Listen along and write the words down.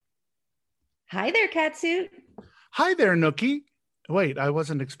Hi there, Catsuit. Hi there, Nookie. Wait, I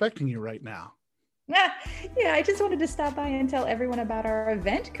wasn't expecting you right now. Yeah, I just wanted to stop by and tell everyone about our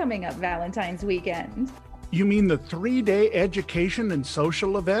event coming up Valentine's weekend. You mean the 3-day education and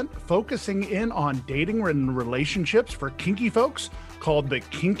social event focusing in on dating and relationships for kinky folks called the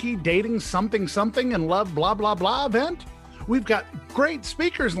Kinky Dating Something Something and Love Blah Blah Blah event? We've got great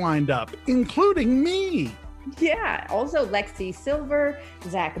speakers lined up, including me. Yeah, also Lexi Silver,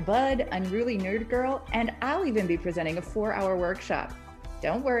 Zach Budd, Unruly Nerd Girl, and I'll even be presenting a 4-hour workshop.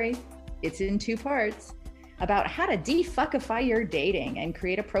 Don't worry, it's in 2 parts about how to defuckify your dating and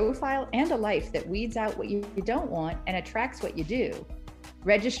create a profile and a life that weeds out what you don't want and attracts what you do.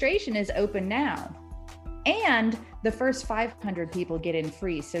 Registration is open now. And the first 500 people get in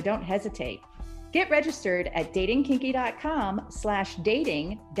free, so don't hesitate. Get registered at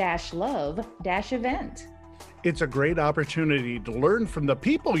datingkinky.com/dating-love-event. It's a great opportunity to learn from the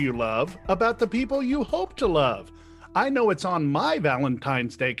people you love about the people you hope to love. I know it's on my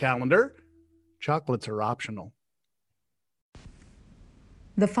Valentine's Day calendar. Chocolates are optional.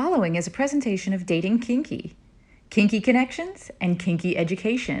 The following is a presentation of Dating Kinky. Kinky connections and kinky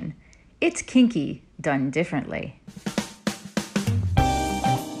education. It's kinky done differently.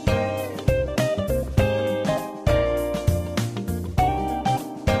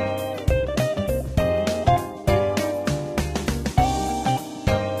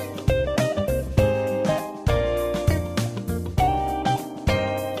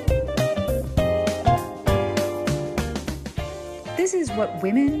 This is what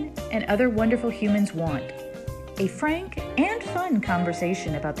women and other wonderful humans want. A frank and fun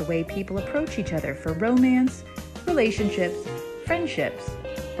conversation about the way people approach each other for romance, relationships, friendships,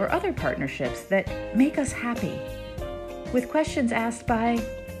 or other partnerships that make us happy. With questions asked by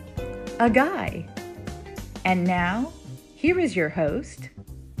a guy. And now, here is your host.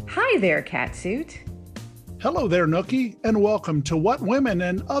 Hi there, Catsuit. Hello there, Nookie, and welcome to What Women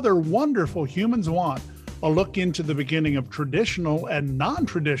and Other Wonderful Humans Want. A look into the beginning of traditional and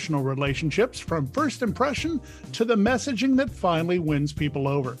non-traditional relationships from first impression to the messaging that finally wins people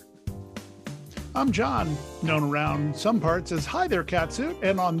over. I'm John, known around some parts as Hi There Catsuit,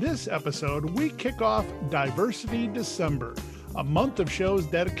 and on this episode, we kick off Diversity December, a month of shows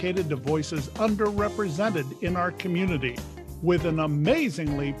dedicated to voices underrepresented in our community, with an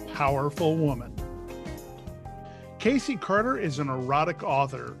amazingly powerful woman. Casey Carter is an erotic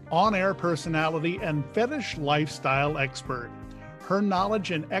author, on-air personality, and fetish lifestyle expert. Her knowledge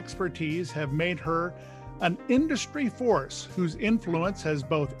and expertise have made her an industry force whose influence has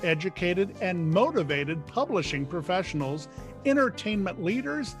both educated and motivated publishing professionals, entertainment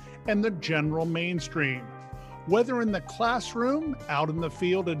leaders, and the general mainstream. Whether in the classroom, out in the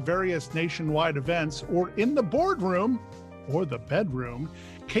field at various nationwide events, or in the boardroom or the bedroom,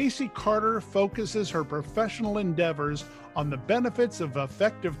 Casey Carter focuses her professional endeavors on the benefits of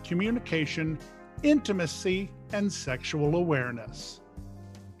effective communication, intimacy, and sexual awareness.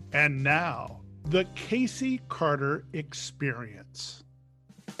 And now, the Casey Carter Experience.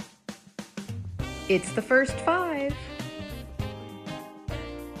 It's the first 5.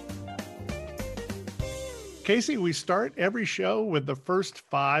 Casey, we start every show with the first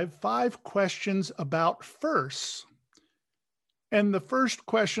 5 questions about firsts. And the first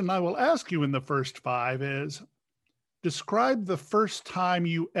question I will ask you in the first 5 is, describe the first time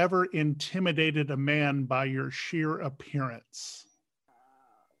you ever intimidated a man by your sheer appearance.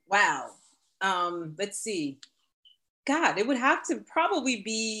 Wow. Let's see. God, it would have to probably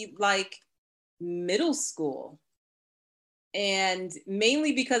be like middle school. And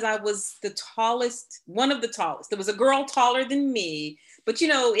mainly because I was the tallest, one of the tallest. There was a girl taller than me. But you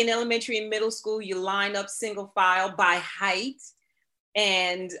know, in elementary and middle school, you line up single file by height.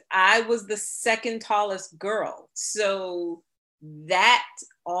 And I was the second tallest girl. So that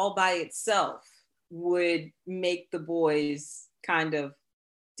all by itself would make the boys kind of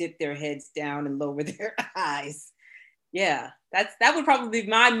dip their heads down and lower their eyes. Yeah, that would probably be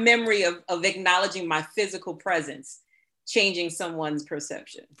my memory of acknowledging my physical presence, changing someone's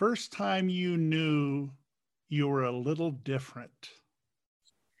perception. First time you knew you were a little different.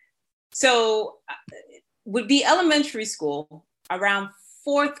 So would be elementary school. Around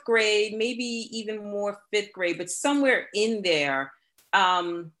 4th grade, maybe even more 5th grade, but somewhere in there,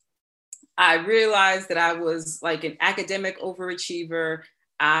 I realized that I was like an academic overachiever.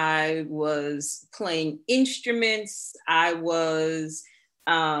 I was playing instruments. I was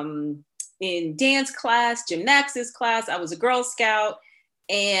in dance class, gymnastics class. I was a Girl Scout.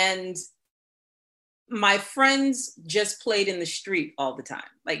 And my friends just played in the street all the time.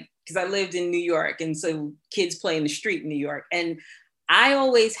 Like, because I lived in New York. And so kids play in the street in New York. And I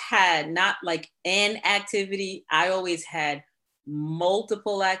always had not like an activity. I always had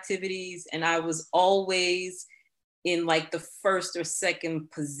multiple activities, and I was always in like the first or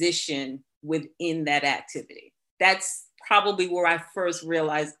second position within that activity. That's probably where I first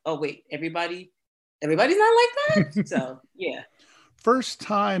realized, oh wait, everybody's not like that. So yeah. First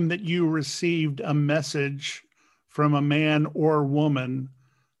time that you received a message from a man or woman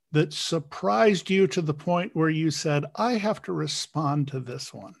that surprised you to the point where you said, I have to respond to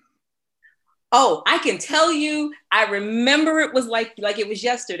this one? Oh, I can tell you, I remember it was like it was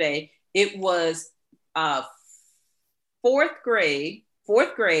yesterday. It was fourth grade,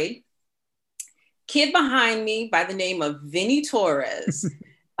 kid behind me by the name of Vinny Torres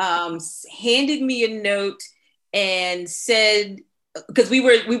handed me a note and said, because we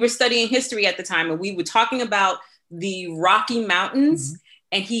were studying history at the time, and we were talking about the Rocky Mountains,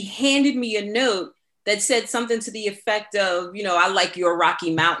 and he handed me a note that said something to the effect of, I like your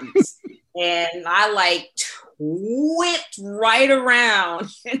Rocky Mountains. And I like whipped right around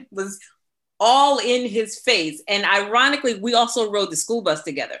and was all in his face. And ironically, we also rode the school bus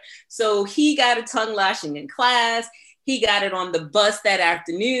together. So he got a tongue lashing in class. He got it on the bus that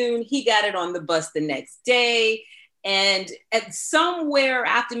afternoon. He got it on the bus the next day. And at somewhere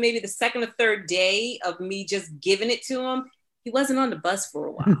after maybe the second or third day of me just giving it to him, he wasn't on the bus for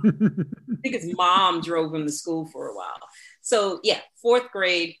a while. I think his mom drove him to school for a while. So yeah, fourth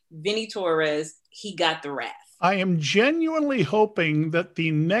grade, Vinny Torres, he got the wrath. I am genuinely hoping that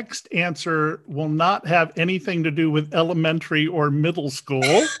the next answer will not have anything to do with elementary or middle school.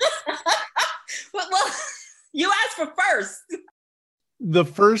 well, you asked for first. The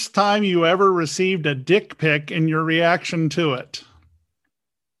first time you ever received a dick pic and your reaction to it.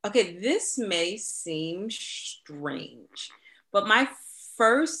 Okay, this may seem strange, but my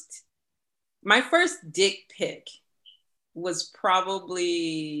first dick pic was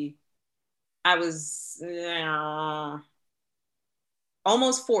probably, I was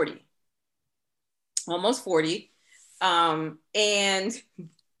almost 40. And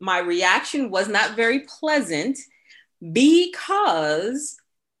my reaction was not very pleasant because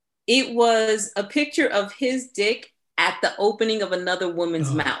it was a picture of his dick at the opening of another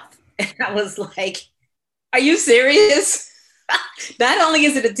woman's mouth. And I was like, are you serious? Not only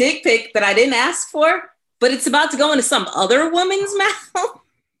is it a dick pic that I didn't ask for, but it's about to go into some other woman's mouth.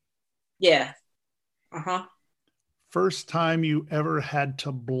 Yeah. First time you ever had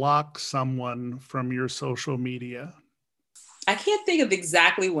to block someone from your social media? I can't think of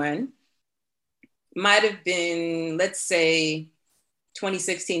exactly when. Might have been, let's say,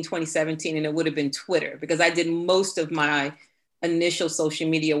 2016, 2017, and it would have been Twitter, because I did most of my initial social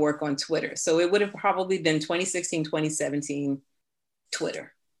media work on Twitter. So it would have probably been 2016, 2017,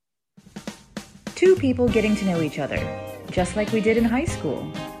 Twitter. Two people getting to know each other, just like we did in high school.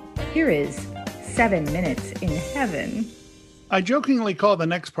 Here is 7 Minutes in Heaven. I jokingly call the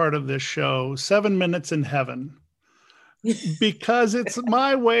next part of this show 7 Minutes in Heaven, because it's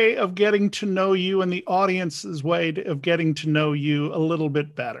my way of getting to know you and the audience's way of getting to know you a little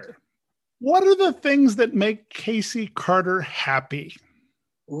bit better. What are the things that make Casey Carter happy?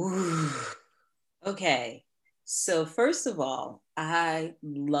 Ooh. Okay. So first of all, I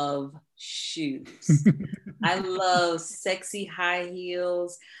love shoes. I love sexy high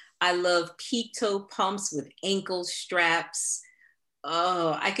heels. I love peak toe pumps with ankle straps.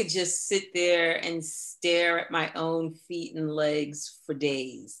 Oh, I could just sit there and stare at my own feet and legs for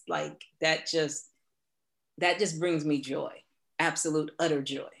days. Like that just brings me joy. Absolute, utter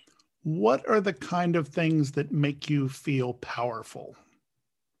joy. What are the kind of things that make you feel powerful?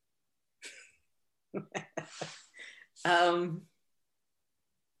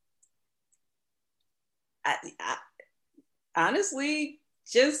 I honestly,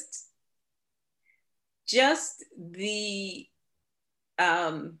 just the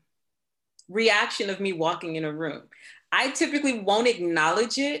reaction of me walking in a room. I typically won't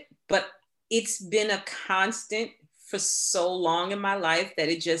acknowledge it, but it's been a constant for so long in my life that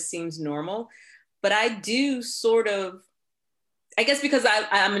it just seems normal. But I do sort of, I guess because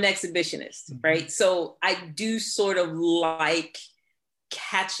I'm an exhibitionist, right? So I do sort of like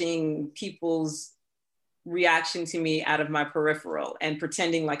catching people's reaction to me out of my peripheral and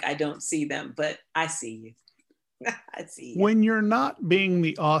pretending like I don't see them, but I see you. I see you. When you're not being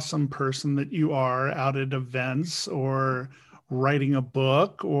the awesome person that you are out at events or writing a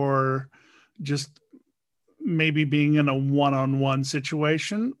book or just maybe being in a one-on-one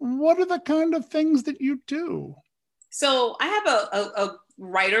situation, what are the kind of things that you do? So I have a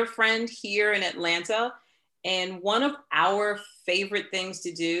writer friend here in Atlanta, And one of our favorite things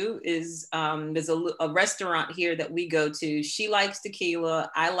to do is there's a restaurant here that we go to. She likes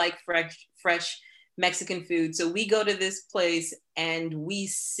tequila. I like fresh Mexican food. So we go to this place and we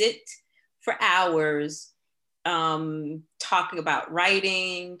sit for hours talking about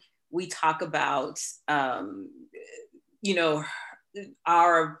writing. We talk about,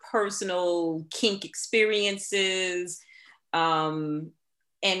 our personal kink experiences.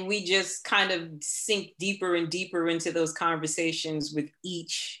 And we just kind of sink deeper and deeper into those conversations with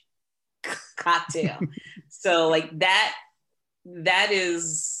each cocktail. So like that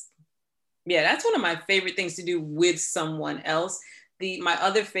is, yeah, that's one of my favorite things to do with someone else. My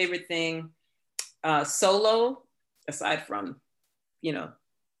other favorite thing, solo, aside from,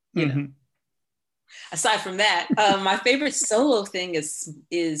 aside from that, my favorite solo thing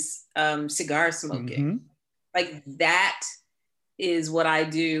is cigar smoking. Mm-hmm. Like that is what I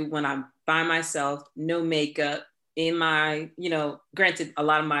do when I'm by myself, no makeup, in my, granted,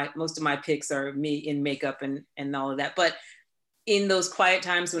 most of my pics are me in makeup and all of that. But in those quiet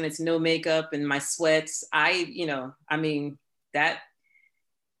times when it's no makeup and my sweats, that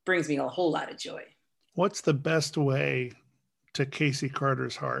brings me a whole lot of joy. What's the best way to Casey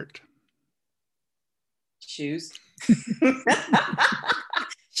Carter's heart? Shoes.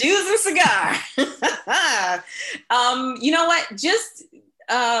 Shoes and cigar. You know what? Just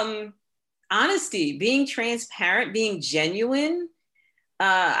honesty, being transparent, being genuine.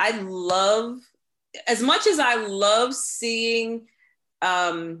 I love, as much as I love seeing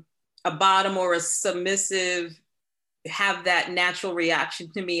a bottom or a submissive have that natural reaction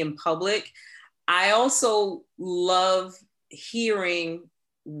to me in public, I also love hearing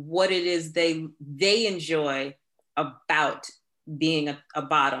what it is they enjoy about being a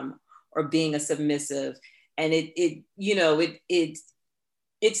bottom or being a submissive. And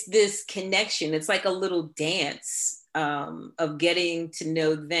it's this connection. It's like a little dance of getting to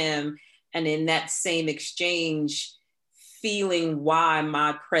know them, and in that same exchange, feeling why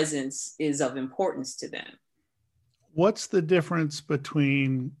my presence is of importance to them. What's the difference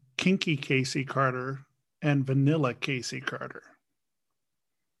between kinky Casey Carter and vanilla Casey Carter?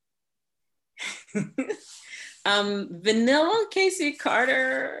 Vanilla Casey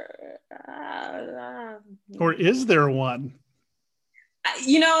Carter. Or is there one?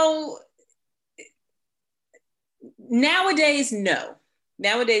 Nowadays, no.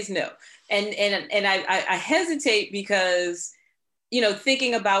 And I hesitate because,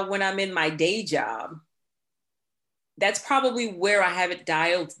 thinking about when I'm in my day job, that's probably where I have it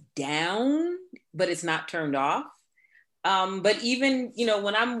dialed down, but it's not turned off. But even,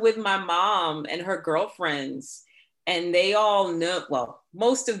 when I'm with my mom and her girlfriends, and they all know, well,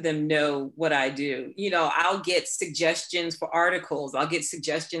 most of them know what I do. I'll get suggestions for articles. I'll get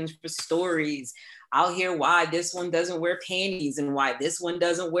suggestions for stories. I'll hear why this one doesn't wear panties and why this one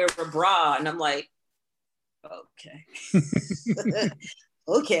doesn't wear a bra. And I'm like, okay.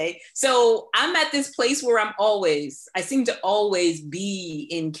 Okay. So I'm at this place where I seem to always be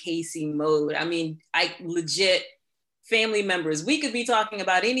in Casey mode. I mean, I legit, family members, we could be talking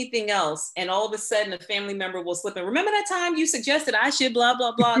about anything else, and all of a sudden a family member will slip in. Remember that time you suggested I should blah,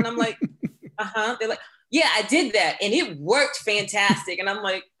 blah, blah. And I'm like, They're like, yeah, I did that. And it worked fantastic. And I'm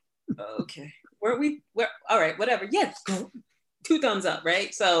like, okay, all right, whatever. Yeah, 2 thumbs up,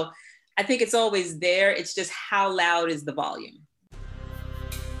 right? So I think it's always there. It's just how loud is the volume.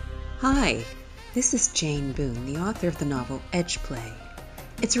 Hi, this is Jane Boone, the author of the novel Edgeplay.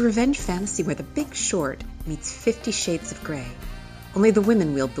 It's a revenge fantasy where The Big Short meets 50 Shades of Grey. Only the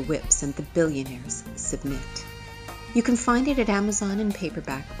women wield the whips and the billionaires submit. You can find it at Amazon in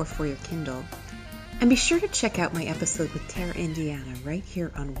paperback or for your Kindle. And be sure to check out my episode with Tara Indiana right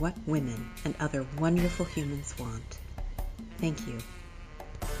here on What Women and Other Wonderful Humans Want. Thank you.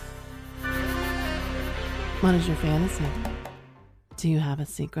 What is your fantasy? Do you have a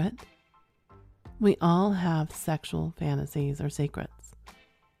secret? We all have sexual fantasies or secrets.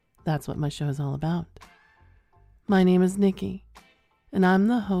 That's what my show is all about. My name is Nikki, and I'm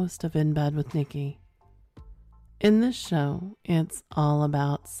the host of In Bed with Nikki. In this show, it's all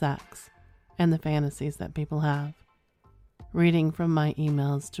about sex and the fantasies that people have. Reading from my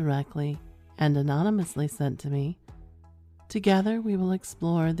emails directly and anonymously sent to me, together we will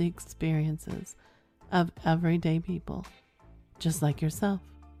explore the experiences of everyday people, just like yourself.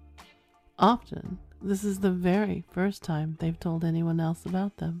 Often, this is the very first time they've told anyone else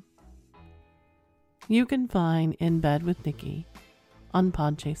about them. You can find In Bed with Nikki on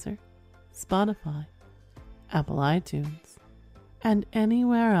Podchaser, Spotify, Apple iTunes, and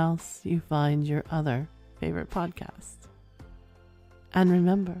anywhere else you find your other favorite podcasts. And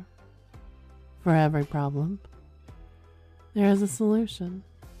remember, For every problem, there is a solution.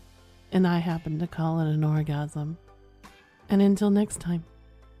 And I happen to call it an orgasm. And until next time,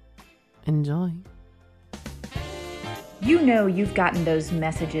 enjoy. You know you've gotten those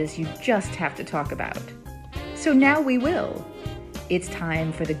messages you just have to talk about. So now we will. It's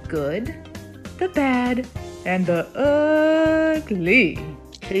time for the good, the bad, and the ugly.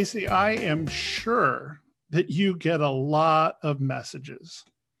 Casey, I am sure that you get a lot of messages,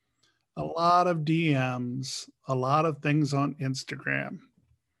 a lot of DMs, a lot of things on Instagram.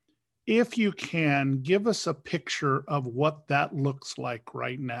 If you can, give us a picture of what that looks like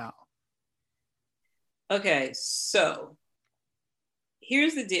right now. Okay, so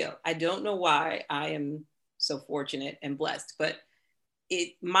here's the deal. I don't know why I am so fortunate and blessed, but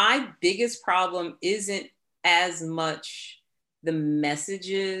my biggest problem isn't as much the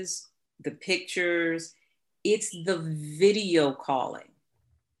messages, the pictures, it's the video calling.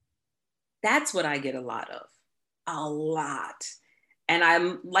 That's what I get a lot of. A lot. And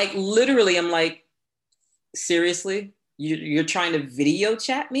I'm like, literally, I'm like, seriously? You're trying to video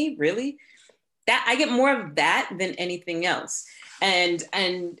chat me? Really? That I get more of that than anything else. And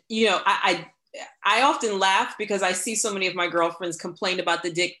you know, I often laugh because I see so many of my girlfriends complain about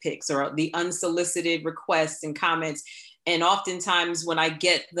the dick pics or the unsolicited requests and comments. And oftentimes when I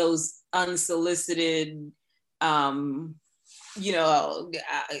get those unsolicited, you know,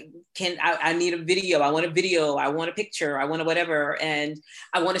 I need a video. I want a video. I want a picture. I want a whatever. And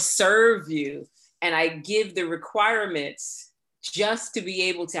I want to serve you. And I give the requirements just to be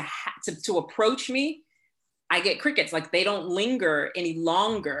able to approach me. I get crickets. Like they don't linger any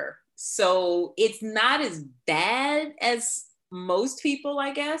longer. So it's not as bad as most people,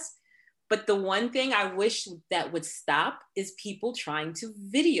 I guess. But the one thing I wish that would stop is people trying to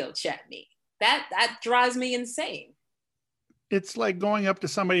video chat me. That drives me insane. It's like going up to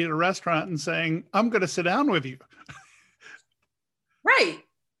somebody at a restaurant and saying, I'm going to sit down with you. Right.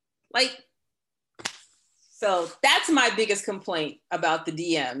 Like, so that's my biggest complaint about the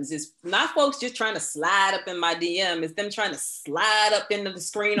DMs is not folks just trying to slide up in my DM. It's them trying to slide up into the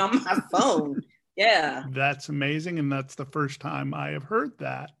screen on my phone. Yeah. That's amazing. And that's the first time I have heard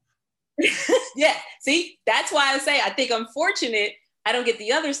that. Yeah. See, that's why I say I think I'm fortunate I don't get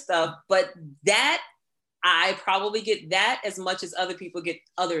the other stuff, but that I probably get that as much as other people get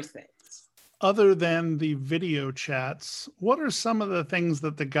other things. Other than the video chats, what are some of the things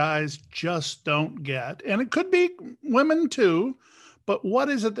that the guys just don't get? And it could be women too, but what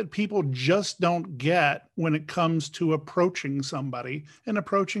is it that people just don't get when it comes to approaching somebody and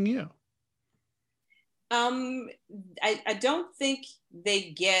approaching you? I don't think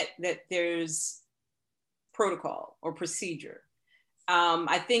they get that there's protocol or procedure.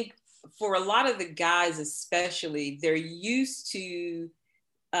 I think for a lot of the guys, especially, they're used to,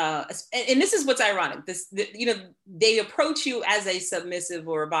 and this is what's ironic. You know, they approach you as a submissive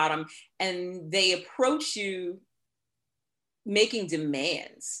or a bottom, and they approach you making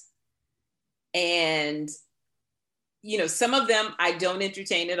demands. And, you know, some of them I don't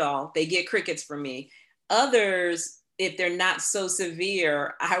entertain at all. They get crickets from me. Others, if they're not so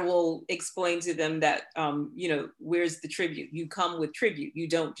severe, I will explain to them that, you know, where's the tribute? You come with tribute. You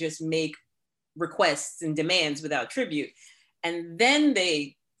don't just make requests and demands without tribute. And then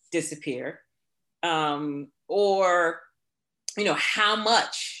they disappear. Or, you know, how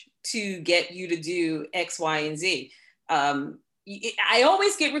much to get you to do X, Y, and Z. I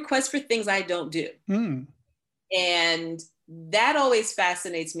always get requests for things I don't do. And that always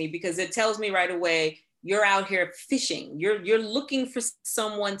fascinates me because it tells me right away, you're out here fishing. You're looking for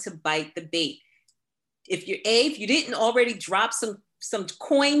someone to bite the bait. If you didn't already drop some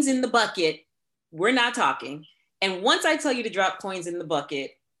coins in the bucket, we're not talking. And once I tell you to drop coins in the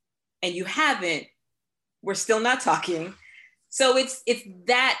bucket and you haven't, we're still not talking. So it's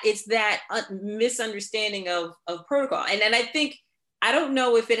that misunderstanding of protocol. And I think, I don't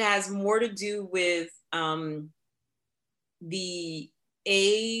know if it has more to do with the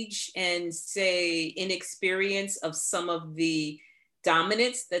age and say inexperience of some of the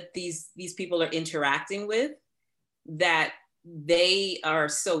dominants that these people are interacting with, that they are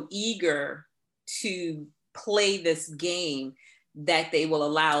so eager to play this game that they will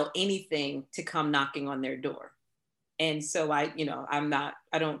allow anything to come knocking on their door. And so I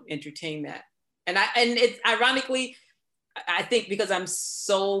don't entertain that. And it's ironically, I think because I'm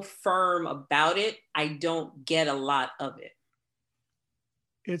so firm about it, I don't get a lot of it.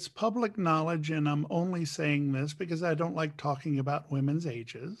 It's public knowledge, and I'm only saying this because I don't like talking about women's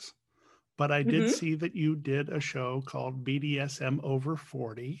ages, but I did see that you did a show called BDSM Over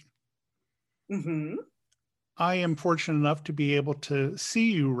 40. I am fortunate enough to be able to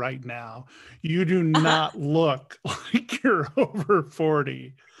see you right now. You do not look like you're over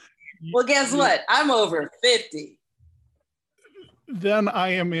 40. Well, guess what? I'm over 50. Then I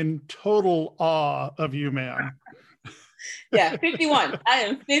am in total awe of you, ma'am. Yeah, 51. I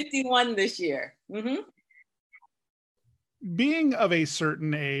am 51 this year. Mm-hmm. Being of a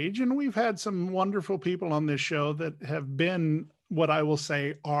certain age, and we've had some wonderful people on this show that have been what I will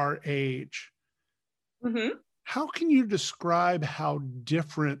say our age. Mm-hmm. How can you describe how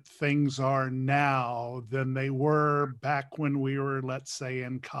different things are now than they were back when we were, let's say,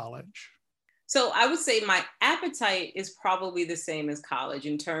 in college? So I would say my appetite is probably the same as college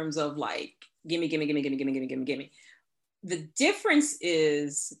in terms of like, gimme, gimme, gimme, gimme, gimme, gimme, gimme, gimme. The difference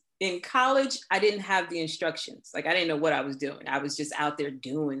is in college, I didn't have the instructions. Like I didn't know what I was doing. I was just out there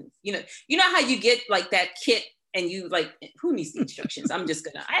doing, you know how you get like that kit and you like, who needs the instructions? I'm just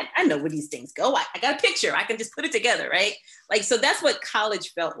gonna, I know where these things go. I got a picture. I can just put it together, right? Like, so that's what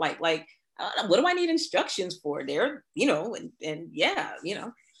college felt like. Like, what do I need instructions for? There, and yeah,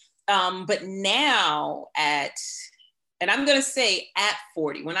 but now and I'm gonna say at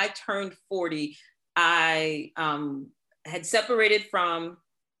 40, when I turned 40, I had separated from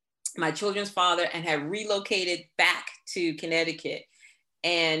my children's father and had relocated back to Connecticut.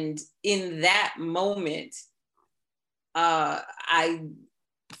 And in that moment, I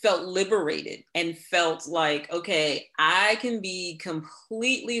felt liberated and felt like, okay, I can be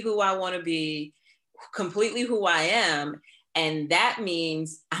completely who I want to be, completely who I am. And that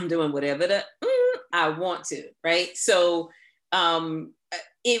means I'm doing whatever I want to, right? So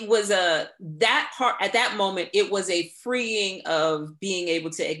it was that part at that moment, it was a freeing of being able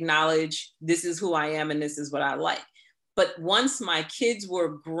to acknowledge this is who I am and this is what I like. But once my kids were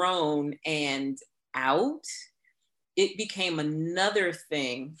grown and out, it became another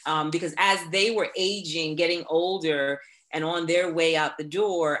thing because as they were aging, getting older and on their way out the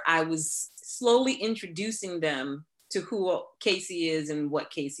door, I was slowly introducing them to who Casey is and what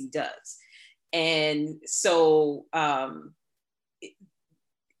Casey does. And so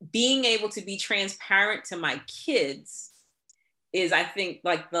being able to be transparent to my kids is, I think,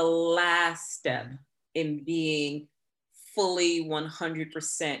 like the last step in being fully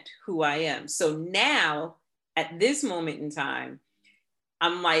 100% who I am. So now, at this moment in time,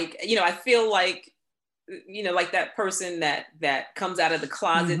 I'm like, I feel like, like that person that comes out of the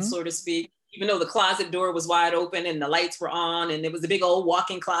closet, Mm-hmm. so to speak, even though the closet door was wide open and the lights were on and it was a big old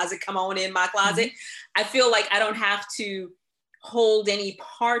walk-in closet, come on in my closet. Mm-hmm. I feel like I don't have to hold any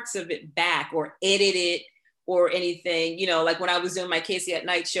parts of it back or edit it or anything. Like when I was doing my Casey at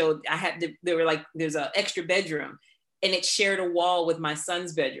Night show, there's an extra bedroom and it shared a wall with my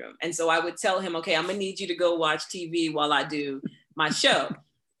son's bedroom. And so I would tell him, okay, I'm gonna need you to go watch TV while I do my show.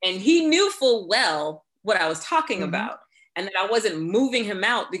 And he knew full well what I was talking mm-hmm. about. And that I wasn't moving him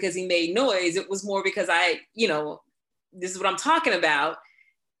out because he made noise. It was more because this is what I'm talking about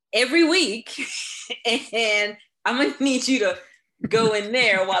every week. And I'm gonna need you to go in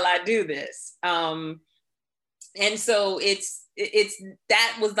there while I do this. And so it's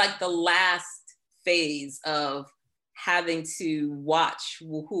that was like the last phase of having to watch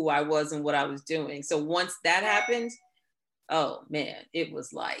who I was and what I was doing. So once that happened, oh man, it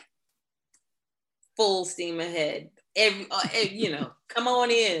was like full steam ahead. Come on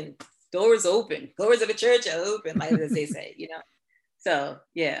in, doors open, doors of a church are open, like as they say, So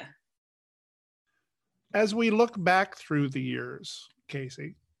yeah. As we look back through the years,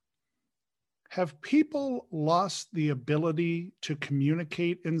 Casey, have people lost the ability to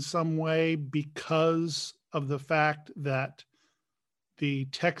communicate in some way because of the fact that the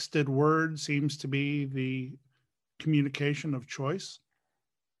texted word seems to be the communication of choice?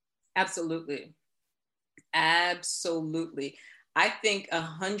 Absolutely. Absolutely. I think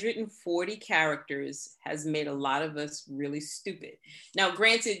 140 characters has made a lot of us really stupid. Now,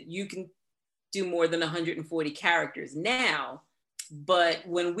 granted, you can do more than 140 characters now, but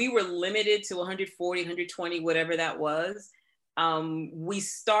when we were limited to 140, 120, whatever that was, we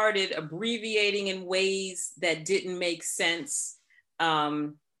started abbreviating in ways that didn't make sense.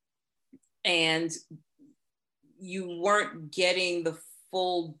 And you weren't getting the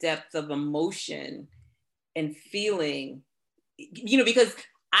full depth of emotion and feeling, because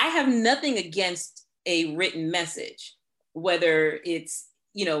I have nothing against a written message, whether it's,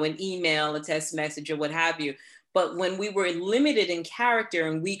 an email, a text message, or what have you. But when we were limited in character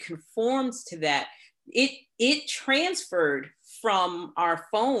and we conformed to that, it transferred from our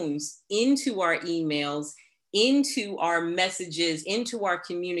phones into our emails, into our messages, into our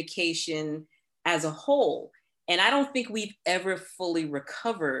communication as a whole. And I don't think we've ever fully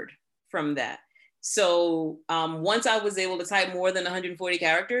recovered from that. So once I was able to type more than 140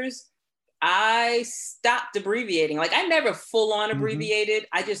 characters, I stopped abbreviating. Like I never full on abbreviated.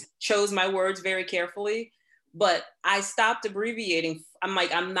 I just chose my words very carefully, but I stopped abbreviating. I'm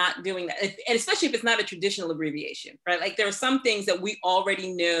like, I'm not doing that. And especially if it's not a traditional abbreviation, right? Like there are some things that we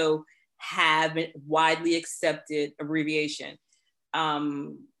already know have a widely accepted abbreviation.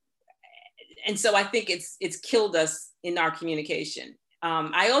 And so I think it's killed us in our communication.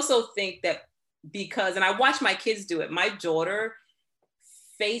 I also think that because, and I watch my kids do it, my daughter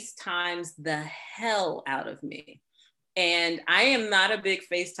FaceTimes the hell out of me. And I am not a big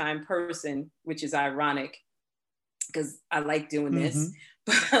FaceTime person, which is ironic because I like doing this,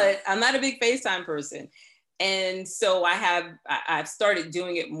 but I'm not a big FaceTime person. And so I've started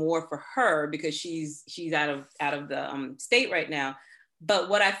doing it more for her because she's out of the state right now. But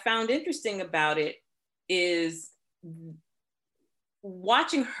what I found interesting about it is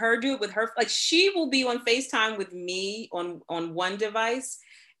watching her do it with her, like she will be on FaceTime with me on one device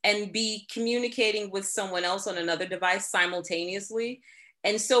and be communicating with someone else on another device simultaneously.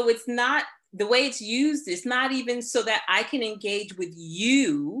 And so it's not, the way it's used, it's not even so that I can engage with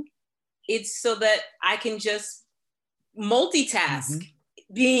you. It's so that I can just multitask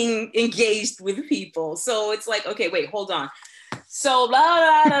being engaged with people. So it's like, okay, wait, hold on. So blah,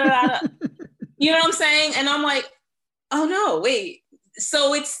 blah, blah, blah, blah. You know what I'm saying? And I'm like, oh no, wait.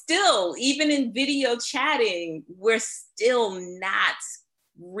 So it's still, even in video chatting, we're still not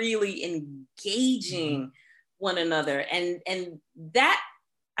really engaging one another. And that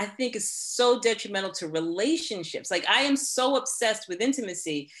I think is so detrimental to relationships. Like I am so obsessed with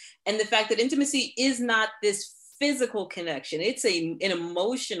intimacy and the fact that intimacy is not this physical connection. It's an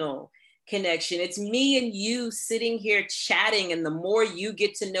emotional connection. It's me and you sitting here chatting. And the more you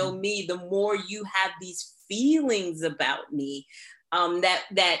get to know me, the more you have these feelings about me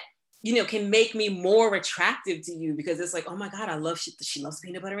that you know, can make me more attractive to you because it's like, oh my God, she loves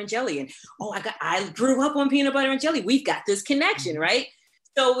peanut butter and jelly. And oh, I grew up on peanut butter and jelly. We've got this connection, right?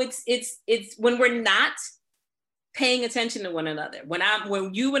 So it's when we're not paying attention to one another,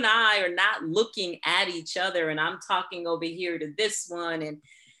 when you and I are not looking at each other and I'm talking over here to this one, and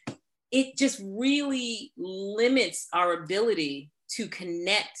it just really limits our ability to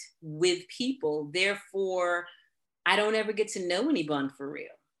connect with people. Therefore, I don't ever get to know anyone for real,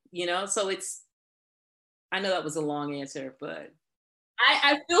 you know? So I know that was a long answer, but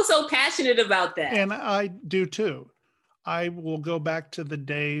I feel so passionate about that. And I do too. I will go back to the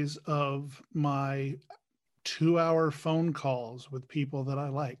days of my 2-hour phone calls with people that I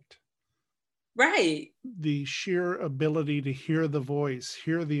liked. Right. The sheer ability to hear the voice,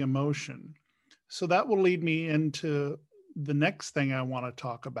 hear the emotion. So that will lead me into the next thing I want to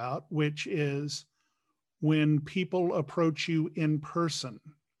talk about, which is when people approach you in person.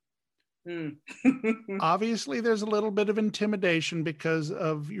 Obviously, there's a little bit of intimidation because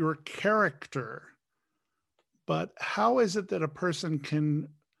of your character. But how is it that a person can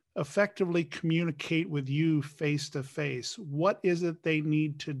effectively communicate with you face to face? What is it they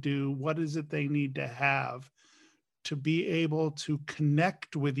need to do? What is it they need to have to be able to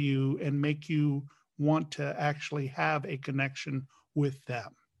connect with you and make you want to actually have a connection with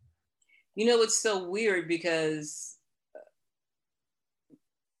them? You know, it's so weird because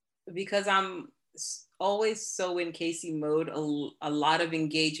I'm always so in Casey mode. A lot of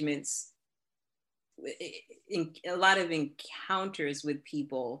engagements, a lot of encounters with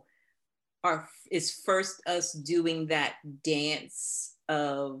people is first us doing that dance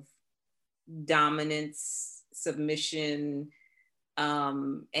of dominance, submission,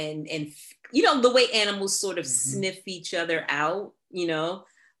 and you know, the way animals sort of sniff each other out, you know.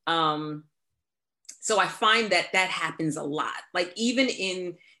 So I find that happens a lot. Like even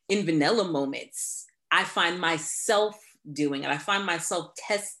in vanilla moments, I find myself doing it. I find myself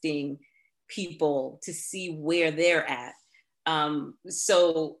testing people to see where they're at.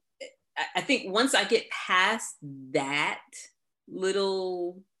 So I think once I get past that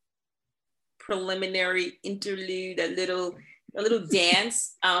little preliminary interlude, a little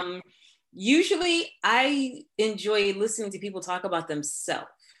dance, usually I enjoy listening to people talk about themselves.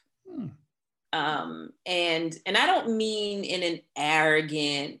 And I don't mean in an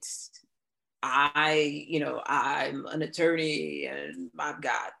arrogant, I'm an attorney and I've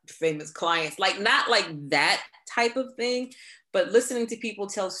got famous clients, like not like that type of thing, but listening to people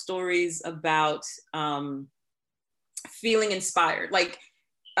tell stories about feeling inspired. Like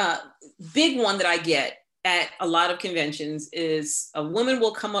big one that I get at a lot of conventions is a woman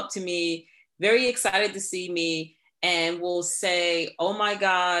will come up to me very excited to see me and will say, oh my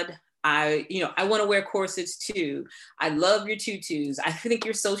God, I want to wear corsets too. I love your tutus. I think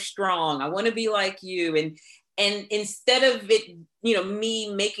you're so strong. I want to be like you. And instead of it,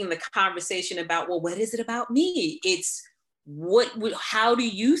 me making the conversation about, well, what is it about me? It's how do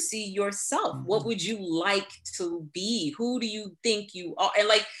you see yourself? Mm-hmm. What would you like to be? Who do you think you are? And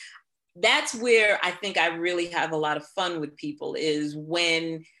like, that's where I think I really have a lot of fun with people, is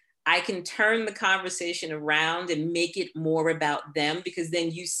when I can turn the conversation around and make it more about them, because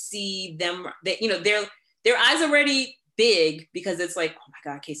then you see them, that, their eyes are already big, because it's like, oh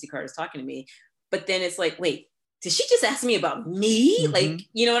my God, Casey Carter's talking to me. But then it's like, wait, did she just ask me about me? Mm-hmm. Like,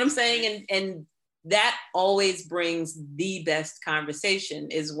 you know what I'm saying? And that always brings the best conversation,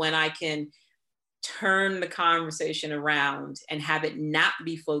 is when I can turn the conversation around and have it not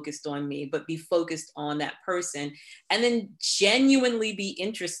be focused on me, but be focused on that person, and then genuinely be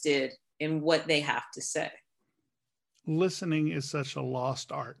interested in what they have to say. Listening is such a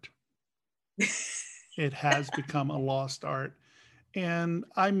lost art. It has become a lost art. And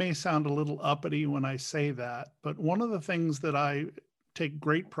I may sound a little uppity when I say that, but one of the things that I take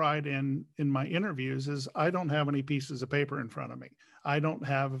great pride in my interviews is I don't have any pieces of paper in front of me. I don't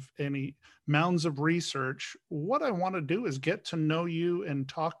have any mounds of research. What I want to do is get to know you and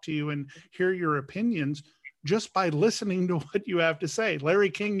talk to you and hear your opinions just by listening to what you have to say. Larry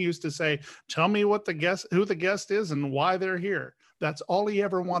King used to say, tell me who the guest is and why they're here. That's all he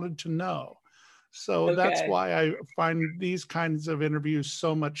ever wanted to know. So Okay. That's why I find these kinds of interviews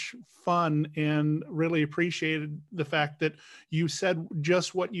so much fun, and really appreciated the fact that you said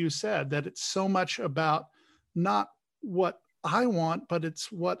just what you said, that it's so much about not what I want, but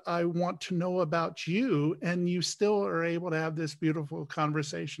it's what I want to know about you. And you still are able to have this beautiful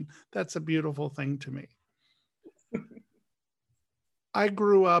conversation. That's a beautiful thing to me. I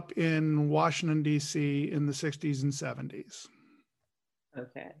grew up in Washington, D.C. in the 60s and 70s.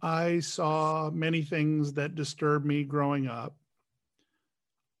 Okay. I saw many things that disturbed me growing up.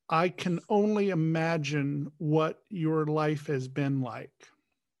 I can only imagine what your life has been like.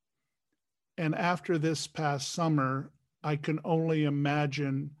 And after this past summer, I can only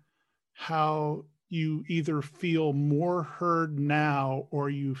imagine how you either feel more heard now, or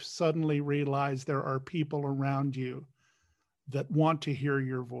you suddenly realize there are people around you that want to hear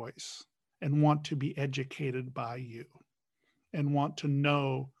your voice and want to be educated by you and want to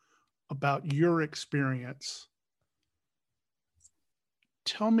know about your experience.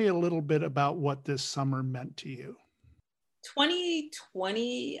 Tell me a little bit about what this summer meant to you.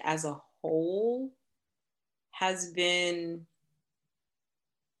 2020 as a whole has been,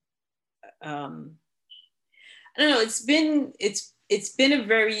 I don't know, it's been a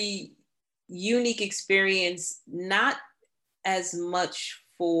very unique experience, not as much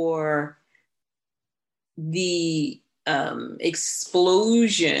for the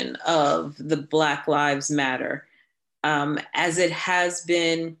explosion of the Black Lives Matter, as it has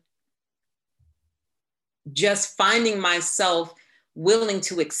been just finding myself willing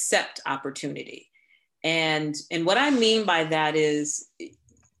to accept opportunity. And what I mean by that is,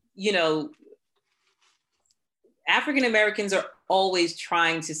 African Americans are always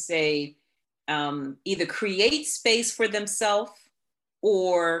trying to say, either create space for themselves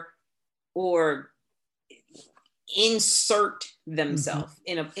or insert themselves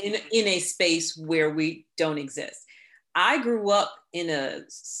in a space where we don't exist. I grew up in a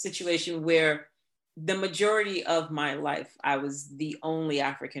situation where the majority of my life, I was the only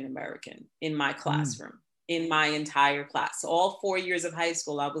African American in my classroom, in my entire class. So all 4 years of high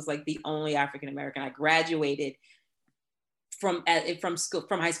school, I was like the only African American. I graduated from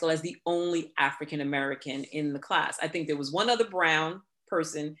high school as the only African American in the class. I think there was one other brown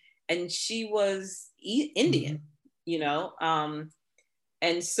person, and she was Indian,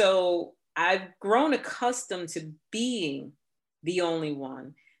 and so I've grown accustomed to being the only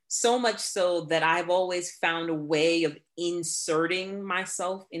one, so much so that I've always found a way of inserting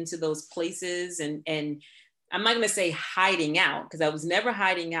myself into those places, and I'm not going to say hiding out, because I was never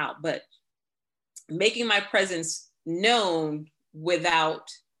hiding out, but making my presence known without,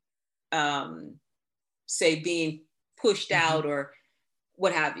 say, being pushed out or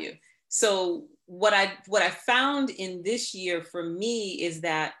what have you. So what I found in this year for me is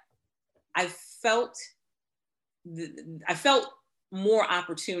that I felt more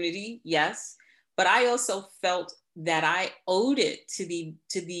opportunity, yes, but I also felt that I owed it to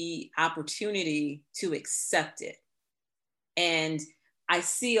the opportunity to accept it. And I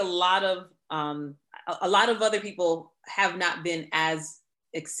see a lot of other people have not been as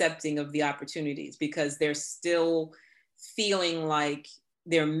accepting of the opportunities, because they're still feeling like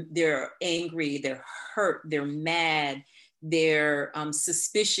they're angry, they're hurt, they're mad, They're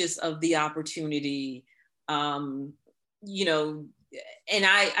suspicious of the opportunity, you know, and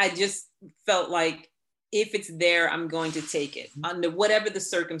I just felt like if it's there, I'm going to take it under whatever the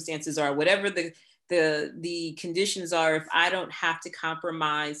circumstances are, whatever the conditions are. If I don't have to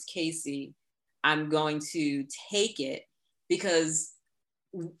compromise Casey, I'm going to take it, because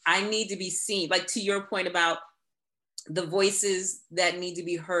I need to be seen. Like, to your point about the voices that need to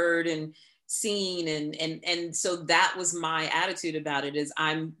be heard and seen, and so that was my attitude about it, is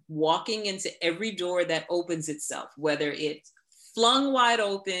I'm walking into every door that opens itself, whether it's flung wide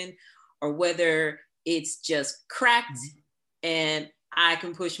open or whether it's just cracked and I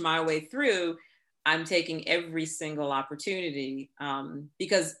can push my way through. I'm taking every single opportunity,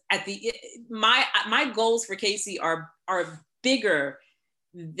 because my goals for Casey are bigger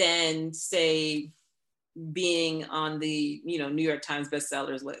than, say, being on the New York Times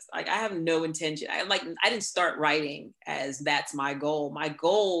bestsellers list. Like, I have no intention. I didn't start writing as that's my goal. My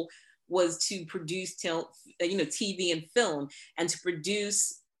goal was to produce TV and film, and to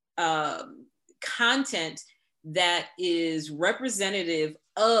produce content that is representative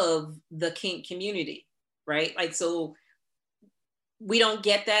of the kink community, right? Like, so we don't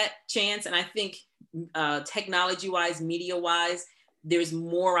get that chance. And I think technology-wise, media-wise, there's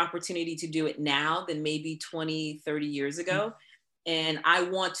more opportunity to do it now than maybe 20, 30 years ago. And I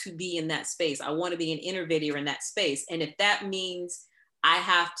want to be in that space. I want to be an innovator in that space. And if that means I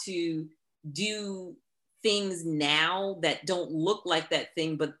have to do things now that don't look like that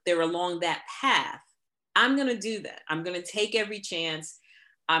thing, but they're along that path, I'm going to do that. I'm going to take every chance.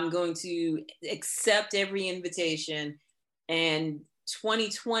 I'm going to accept every invitation. And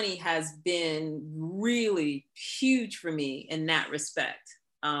 2020 has been really huge for me in that respect.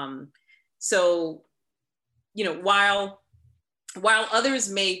 So, while others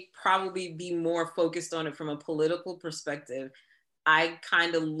may probably be more focused on it from a political perspective, I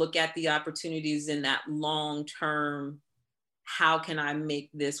kind of look at the opportunities in that long term. How can I make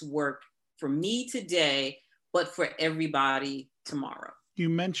this work for me today, but for everybody tomorrow? You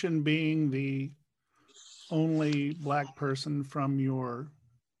mentioned being the only Black person from your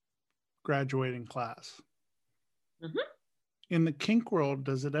graduating class. Mm-hmm. In the kink world,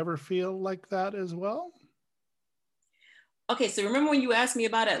 does it ever feel like that as well? Okay, so remember when you asked me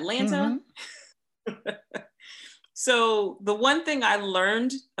about Atlanta? Mm-hmm. So the one thing I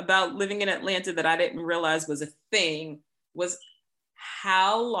learned about living in Atlanta that I didn't realize was a thing was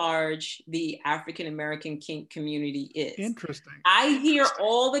how large the African-American kink community is. Interesting. I hear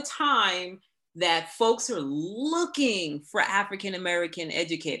all the time that folks are looking for African-American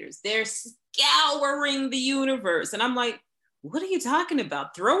educators. They're scouring the universe. And I'm like, what are you talking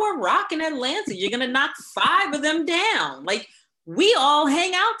about? Throw a rock in Atlanta. You're going to knock 5 of them down. Like, we all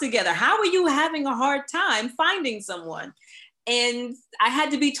hang out together. How are you having a hard time finding someone? And I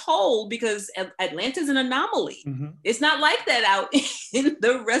had to be told, because Atlanta's an anomaly. Mm-hmm. It's not like that out in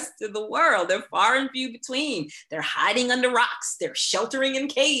the rest of the world. They're far and few between. They're hiding under rocks. They're sheltering in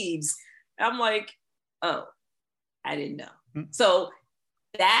caves. I'm like, oh, I didn't know. Mm-hmm. So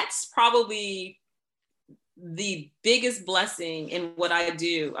that's probably the biggest blessing in what I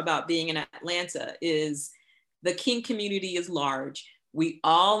do about being in Atlanta is the kink community is large. We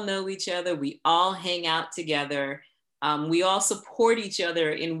all know each other. We all hang out together. We all support each other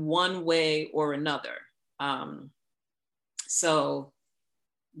in one way or another. So,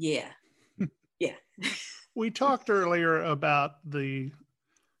 yeah. Yeah. We talked earlier about the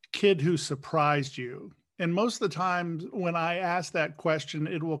kid who surprised you. And most of the time when I ask that question,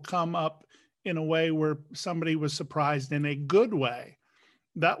 it will come up in a way where somebody was surprised in a good way.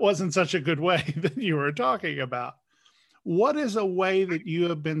 That wasn't such a good way that you were talking about. What is a way that you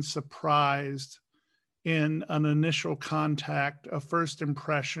have been surprised in an initial contact, a first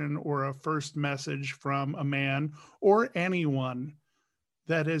impression, or a first message from a man or anyone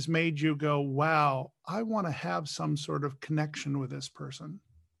that has made you go, wow, I want to have some sort of connection with this person?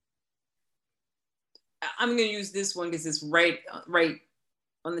 I'm going to use this one because it's right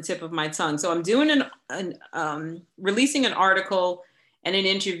on the tip of my tongue. So I'm doing releasing an article and an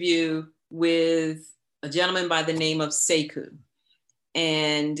interview with a gentleman by the name of Sekou.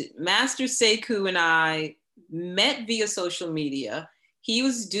 And Master Sekou and I met via social media. He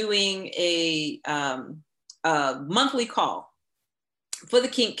was doing a monthly call for the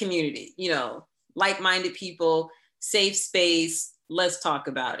kink community, like-minded people, safe space, let's talk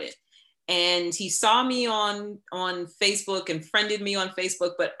about it. And he saw me on Facebook and friended me on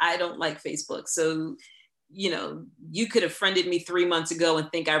Facebook, but I don't like Facebook. So, you could have friended me 3 months ago and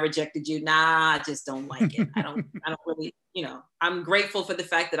think I rejected you. Nah, I just don't like it. I don't really, I'm grateful for the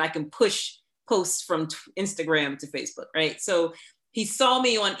fact that I can push posts from Instagram to Facebook, right? So he saw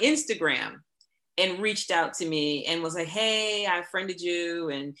me on Instagram and reached out to me and was like, hey, I friended you,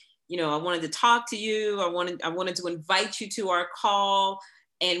 and I wanted to talk to you. I wanted to invite you to our call.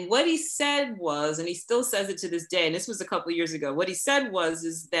 And what he said was, and he still says it to this day, and this was a couple of years ago, what he said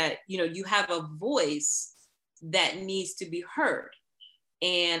is that, you have a voice that needs to be heard.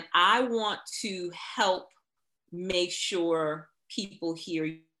 And I want to help make sure people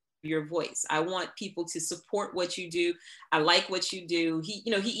hear your voice. I want people to support what you do. I like what you do. He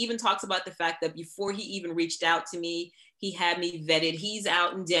even talks about the fact that before he even reached out to me, he had me vetted. He's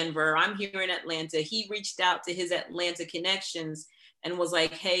out in Denver. I'm here in Atlanta. He reached out to his Atlanta connections and was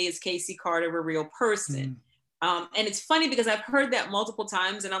like, hey, is Casey Carter a real person? And it's funny because I've heard that multiple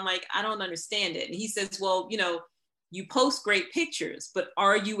times and I'm like, I don't understand it. And he says, well, you post great pictures, but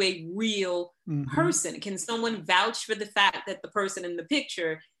are you a real person? Can someone vouch for the fact that the person in the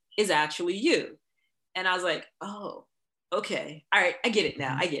picture is actually you? And I was like, oh, okay. All right. I get it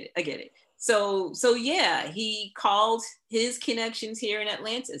now. I get it. So yeah, he called his connections here in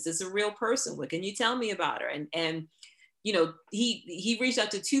Atlanta. Is this a real person? What can you tell me about her? And he reached out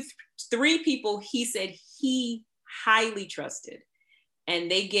to 3 people he said he highly trusted.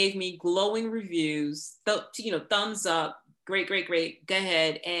 And they gave me glowing reviews, thumbs up, great, go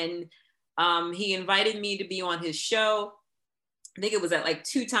ahead. And he invited me to be on his show. I think it was at like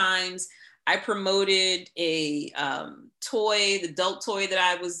 2 times. I promoted a toy, the adult toy that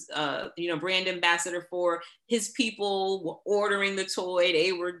I was, brand ambassador for. His people were ordering the toy.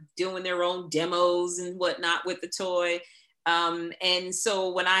 They were doing their own demos and whatnot with the toy. And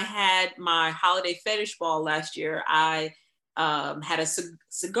so when I had my holiday fetish ball last year, I had a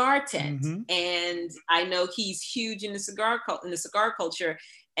cigar tent, and I know he's huge in the cigar culture.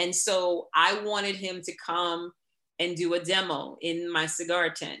 And so I wanted him to come and do a demo in my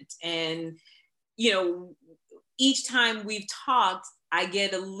cigar tent. And, each time we've talked, I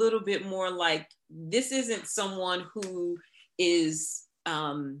get a little bit more like, this isn't someone who is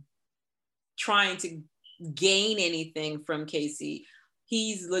trying to gain anything from Casey.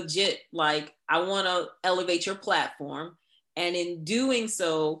 He's legit like, I want to elevate your platform. And in doing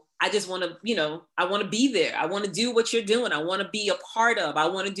so, I just want to, I want to be there. I want to do what you're doing. I want to be a part of, I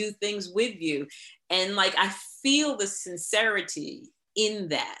want to do things with you. And like, I feel the sincerity in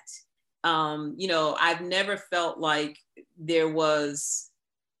that. I've never felt like I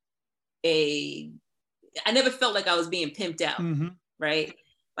never felt like I was being pimped out, right?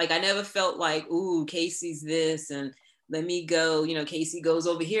 Like I never felt like, ooh, Casey's this and let me go, Casey goes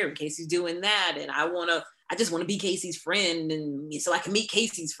over here and Casey's doing that. And I just want to be Casey's friend. And so I can meet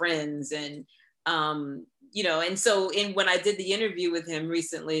Casey's friends. And, and so when I did the interview with him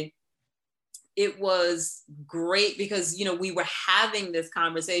recently, it was great because, we were having this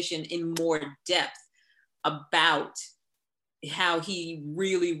conversation in more depth about how he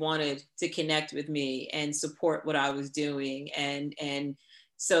really wanted to connect with me and support what I was doing. And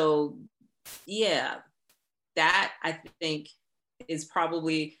so, yeah, that I think is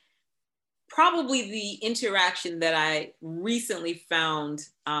probably the interaction that I recently found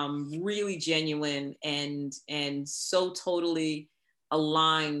really genuine and so totally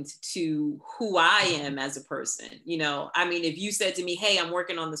aligned to who I am as a person. I mean, if you said to me, hey, I'm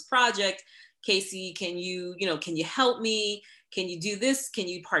working on this project, Casey, can you help me? Can you do this? Can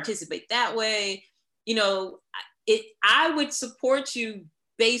you participate that way? I would support you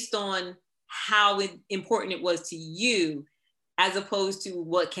based on how important it was to you, as opposed to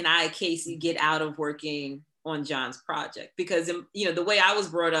what can I, Casey, get out of working on John's project? Because, the way I was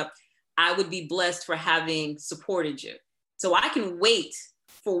brought up, I would be blessed for having supported you. So I can wait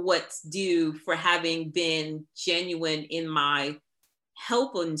for what's due for having been genuine in my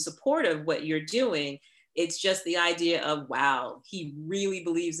help and support of what you're doing. It's just the idea of, wow, he really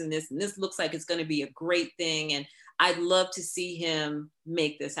believes in this, and this looks like it's going to be a great thing. And I'd love to see him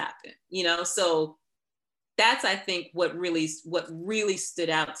make this happen, So that's, I think, what really stood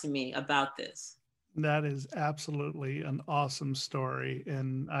out to me about this. That is absolutely an awesome story.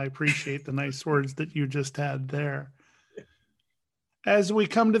 And I appreciate the nice words that you just had there. As we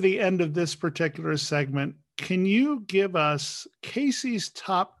come to the end of this particular segment, can you give us Casey's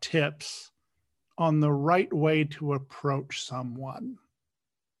top tips on the right way to approach someone?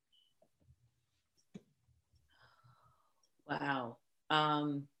 Wow.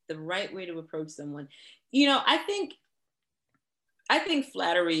 The right way to approach someone. I think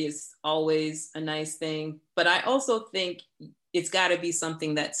flattery is always a nice thing, but I also think it's got to be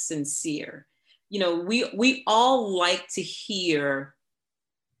something that's sincere. We all like to hear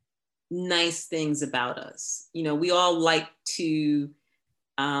nice things about us. We all like to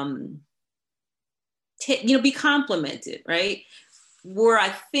be complimented, right? Where I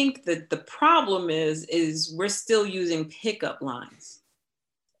think that the problem is we're still using pickup lines.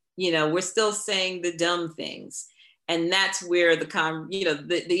 We're still saying the dumb things. And that's where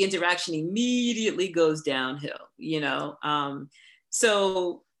the interaction immediately goes downhill,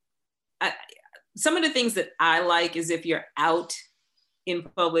 So some of the things that I like is if you're out in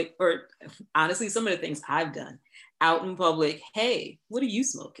public, or honestly, some of the things I've done out in public, hey, what are you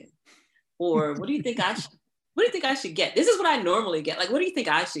smoking? Or what do you think I should get? This is what I normally get. Like, what do you think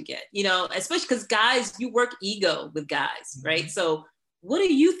I should get? Especially because guys, you work ego with guys, right? So what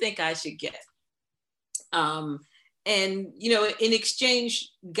do you think I should get? And, in exchange,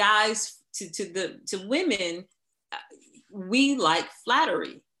 guys to women, we like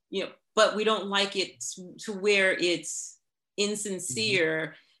flattery, but we don't like it to where it's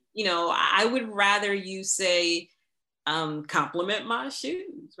insincere. I would rather you say, compliment my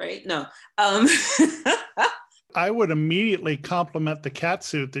shoes, right? No. I would immediately compliment the cat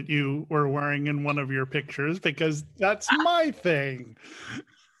suit that you were wearing in one of your pictures, because that's my thing.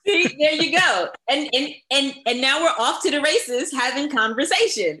 See, there you go. And now we're off to the races having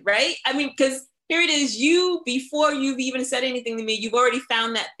conversation, right? I mean, because here it is, before you've even said anything to me, you've already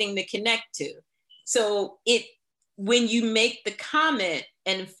found that thing to connect to. So when you make the comment,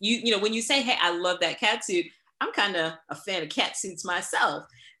 and when you say, hey, I love that cat suit, I'm kind of a fan of cat suits myself.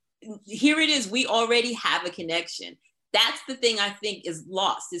 Here it is, we already have a connection. That's the thing I think is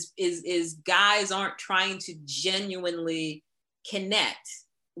lost, is guys aren't trying to genuinely connect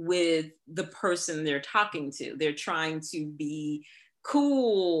with the person they're talking to. They're trying to be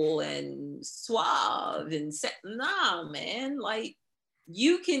cool and suave and nah, man, like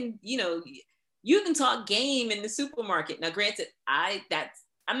you can talk game in the supermarket. Now, granted, I'm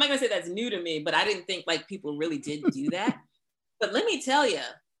not gonna say that's new to me, but I didn't think like people really did do that. But let me tell you,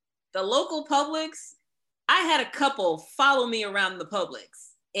 the local Publix, I had a couple follow me around the Publix,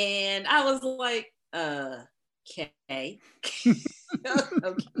 and I was like, okay.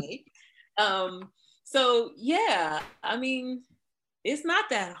 Okay. So yeah, I mean, it's not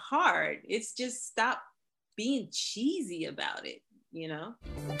that hard. It's just stop being cheesy about it,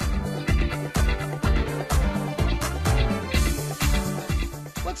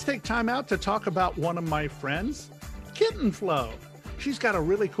 Let's take time out to talk about one of my friends, Kitten Flow. She's got a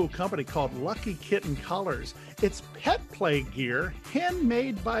really cool company called Lucky Kitten Collars. It's pet play gear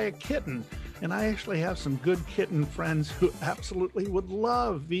handmade by a kitten. And I actually have some good kitten friends who absolutely would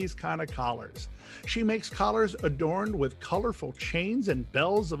love these kind of collars. She makes collars adorned with colorful chains and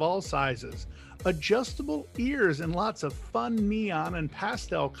bells of all sizes, adjustable ears, and lots of fun neon and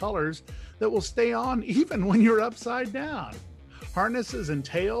pastel colors that will stay on even when you're upside down. Harnesses and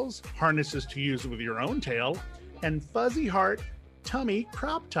tails, harnesses to use with your own tail, and fuzzy heart tummy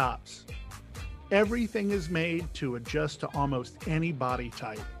crop tops. Everything is made to adjust to almost any body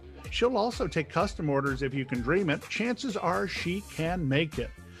type. She'll also take custom orders if you can dream it. Chances are she can make it.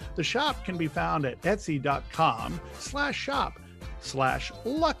 The shop can be found at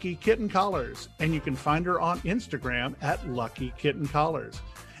etsy.com/shop/Lucky Kitten Collars. And you can find her on Instagram at Lucky Kitten Collars.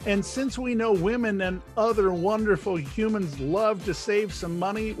 And since we know women and other wonderful humans love to save some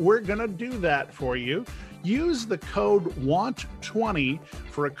money, we're going to do that for you. Use the code WANT20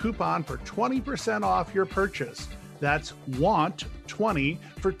 for a coupon for 20% off your purchase. That's WANT20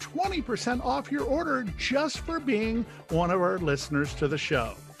 for 20% off your order just for being one of our listeners to the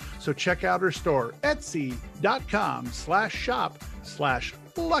show. So check out her store,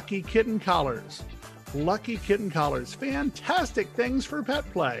 etsy.com/shop/Lucky Kitten Collars. Lucky Kitten Collars, fantastic things for pet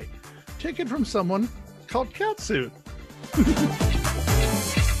play. Take it from someone called Catsuit.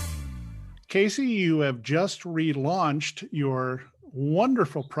 Casey, you have just relaunched your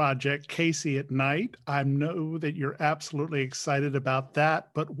wonderful project, Casey at Night. I know that you're absolutely excited about that,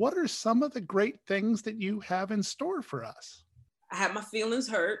 but what are some of the great things that you have in store for us? I had my feelings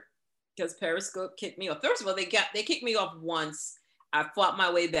hurt because Periscope kicked me off. First of all, they kicked me off once. I fought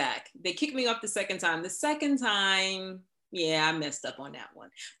my way back. They kicked me off the second time. The second time, yeah, I messed up on that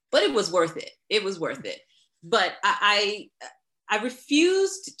one, but it was worth it. It was worth it. But I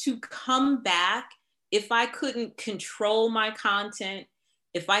refused to come back if I couldn't control my content,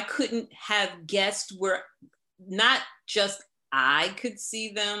 if I couldn't have guests where not just I could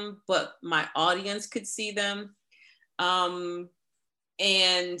see them, but my audience could see them. And,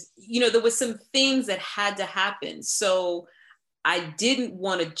 there was some things that had to happen. So I didn't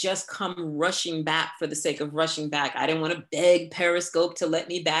want to just come rushing back for the sake of rushing back. I didn't want to beg Periscope to let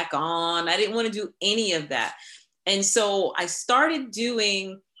me back on. I didn't want to do any of that. And so I started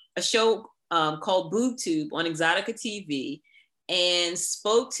doing a show called BoobTube on Exotica TV. and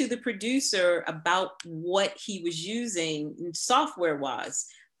spoke to the producer about what he was using software wise.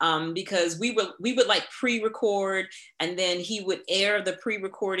 Because we would like pre-record, and then he would air the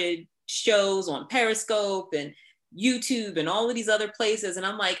pre-recorded shows on Periscope and YouTube and all of these other places. And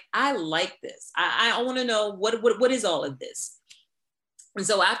I'm like, I like this. I want to know what is all of this. And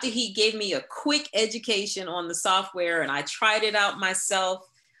so after he gave me a quick education on the software and I tried it out myself,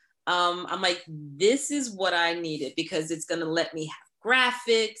 I'm like, this is what I needed, because it's going to let me have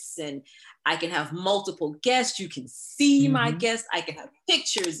graphics and I can have multiple guests. You can see my guests. I can have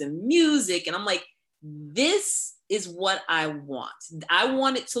pictures and music. And I'm like, this is what I want. I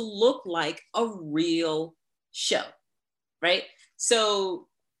want it to look like a real show, right? So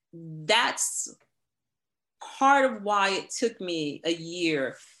that's part of why it took me a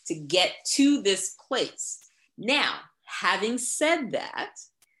year to get to this place. Now, having said that,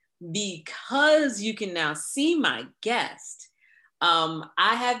 because you can now see my guest,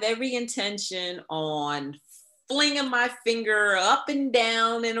 I have every intention on flinging my finger up and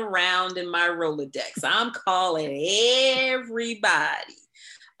down and around in my Rolodex. I'm calling everybody,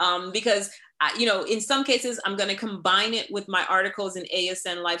 because in some cases, I'm going to combine it with my articles in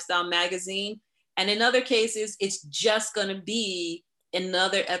ASN Lifestyle Magazine. And in other cases, it's just going to be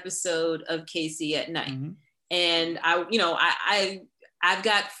another episode of Casey at Night. And I've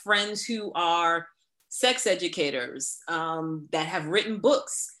got friends who are sex educators that have written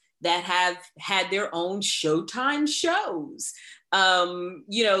books, that have had their own Showtime shows.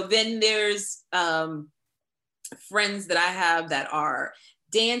 Then there's friends that I have that are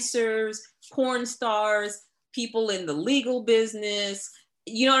dancers, porn stars, people in the legal business.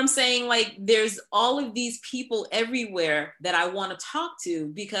 You know what I'm saying? Like, there's all of these people everywhere that I want to talk to,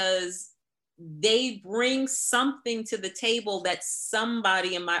 because they bring something to the table that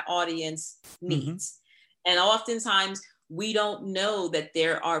somebody in my audience needs. And oftentimes we don't know that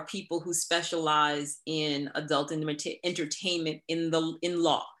there are people who specialize in adult entertainment in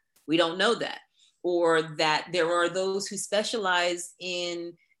law. We don't know that. Or that there are those who specialize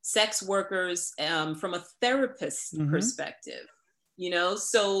in sex workers from a therapist perspective.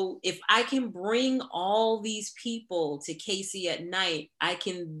 So if I can bring all these people to Casey at Night, I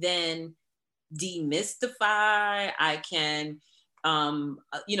can then demystify, I can,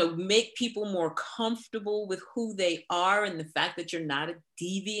 make people more comfortable with who they are and the fact that you're not a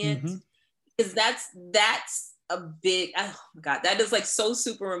deviant. Because that's a big, oh my God, that is like so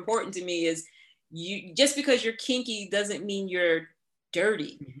super important to me, is you, just because you're kinky doesn't mean you're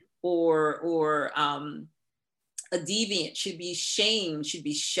dirty or a deviant. Should be shamed, should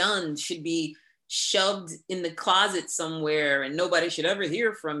be shunned, should be shoved in the closet somewhere and nobody should ever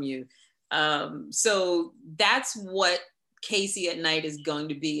hear from you. So that's what Casey at Night is going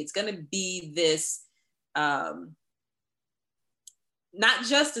to be. It's going to be this, not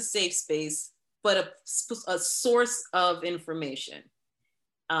just a safe space, but a source of information.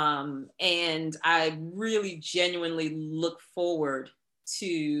 And I really genuinely look forward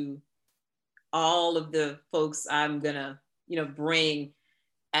to all of the folks I'm gonna, bring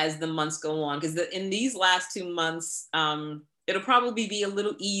as the months go on. Because in these last 2 months, it'll probably be a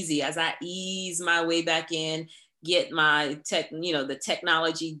little easy as I ease my way back in, get my the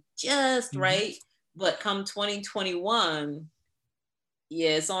technology just right. But come 2021, yeah,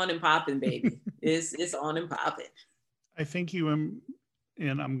 it's on and popping, baby. It's on and popping. I think you, and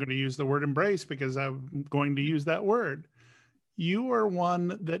I'm going to use the word embrace because I'm going to use that word. You are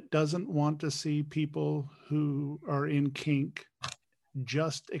one that doesn't want to see people who are in kink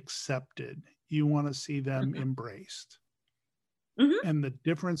just accepted. You want to see them embraced. And the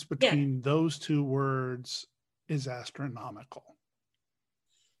difference between those two words is astronomical.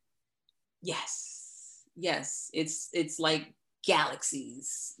 Yes. It's like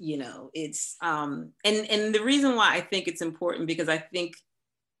galaxies, it's, and the reason why I think it's important, because I think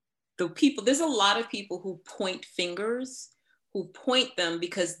there's a lot of people who point fingers, who point them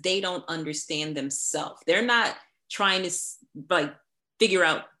because they don't understand themselves. They're not trying to figure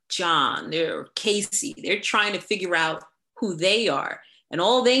out John or Casey. They're trying to figure out who they are. And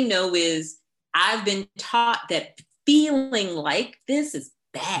all they know is, I've been taught that feeling like this is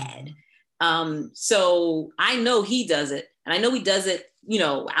bad. So I know he does it. And I know he does it,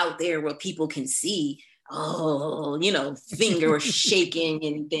 out there where people can see, finger shaking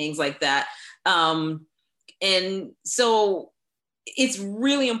and things like that. And so it's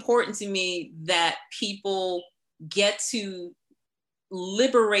really important to me that people get to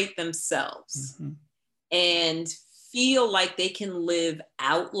liberate themselves and feel like they can live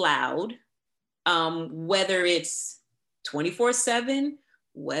out loud, whether it's 24/7,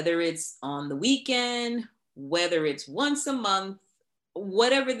 whether it's on the weekend, whether it's once a month,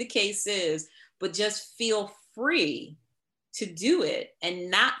 whatever the case is, but just feel free to do it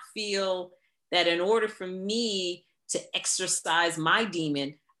and not feel that in order for me to exercise my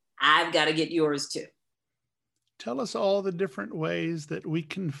demon, I've got to get yours too. Tell us all the different ways that we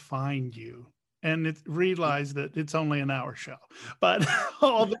can find you, and realize that it's only an hour show, but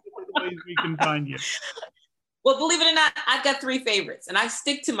all the different ways we can find you. Well, believe it or not, I've got 3 favorites, and I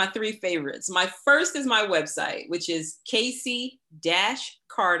stick to my 3 favorites. My first is my website, which is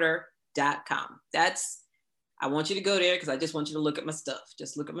casey-carter.com. I want you to go there because I just want you to look at my stuff.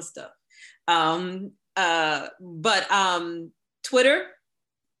 Just look at my stuff. Twitter,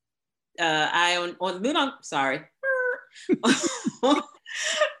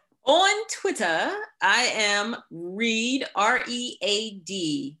 on Twitter, I am Read,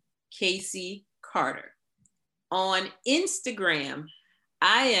 R-E-A-D, Casey Carter. On Instagram,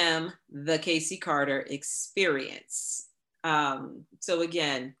 I am the Casey Carter Experience. So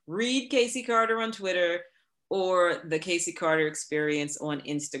again, Read Casey Carter on Twitter or the Casey Carter Experience on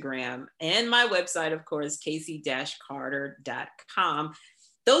Instagram. And my website, of course, casey-carter.com.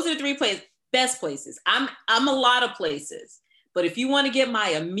 Those are the 3 best places. I'm a lot of places, but if you want to get my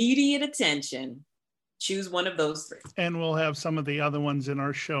immediate attention, choose one of those 3. And we'll have some of the other ones in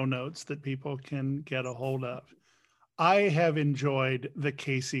our show notes that people can get a hold of. I have enjoyed the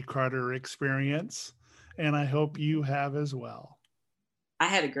Casey Carter Experience, and I hope you have as well. I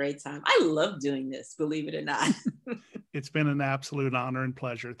had a great time. I love doing this, believe it or not. It's been an absolute honor and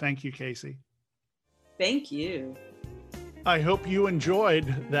pleasure. Thank you, Casey. Thank you. I hope you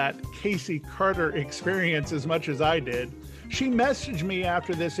enjoyed that Casey Carter Experience as much as I did. She messaged me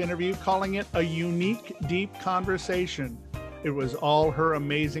after this interview calling it a unique, deep conversation. It was all her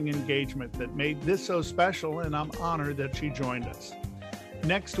amazing engagement that made this so special, and I'm honored that she joined us.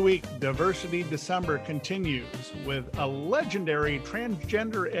 Next week, Diversity December continues with a legendary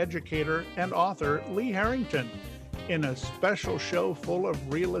transgender educator and author, Lee Harrington, in a special show full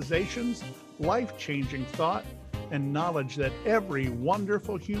of realizations, life-changing thought, and knowledge that every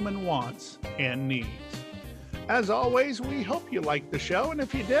wonderful human wants and needs. As always, we hope you liked the show, and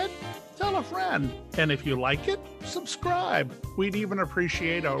if you did, tell a friend. And if you like it, subscribe. We'd even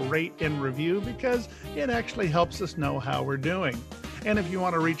appreciate a rate and review because it actually helps us know how we're doing. And if you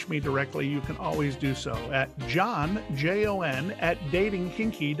want to reach me directly, you can always do so at John, J-O-N,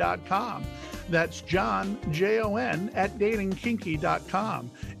 @datingkinky.com. That's John, J-O-N,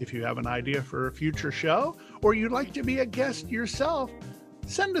 @datingkinky.com. If you have an idea for a future show or you'd like to be a guest yourself,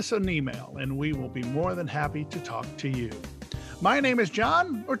 send us an email and we will be more than happy to talk to you. My name is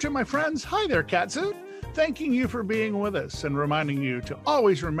John, or to my friends, hi there, Katsu. Thanking you for being with us and reminding you to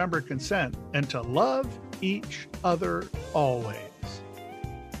always remember consent and to love each other always.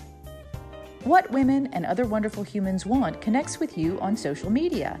 What Women and Other Wonderful Humans Want connects with you on social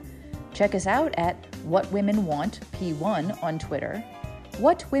media. Check us out at What Women Want P1 on Twitter,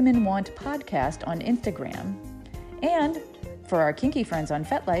 What Women Want Podcast on Instagram, and for our kinky friends on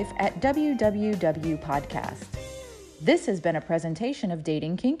FetLife at WWW Podcast. This has been a presentation of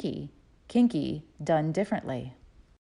Dating Kinky. Kinky done differently.